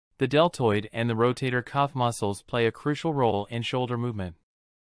The deltoid and the rotator cuff muscles play a crucial role in shoulder movement.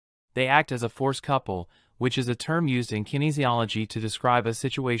 They act as a force couple, which is a term used in kinesiology to describe a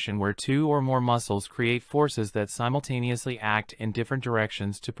situation where two or more muscles create forces that simultaneously act in different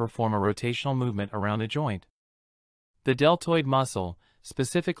directions to perform a rotational movement around a joint. The deltoid muscle,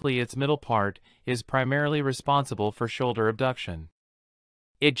 specifically its middle part, is primarily responsible for shoulder abduction.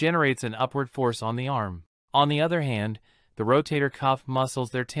 It generates an upward force on the arm. On the other hand, the rotator cuff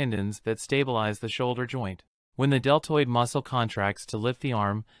muscles their tendons that stabilize the shoulder joint. When the deltoid muscle contracts to lift the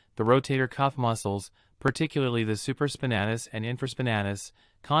arm, the rotator cuff muscles, particularly the supraspinatus and infraspinatus,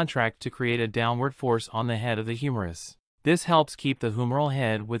 contract to create a downward force on the head of the humerus. This helps keep the humeral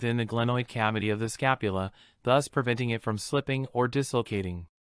head within the glenoid cavity of the scapula, thus preventing it from slipping or dislocating.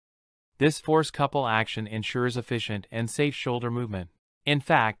 This force couple action ensures efficient and safe shoulder movement. In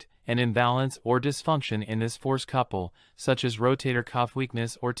fact, an imbalance or dysfunction in this force couple, such as rotator cuff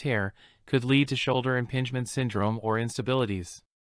weakness or tear, could lead to shoulder impingement syndrome or instabilities.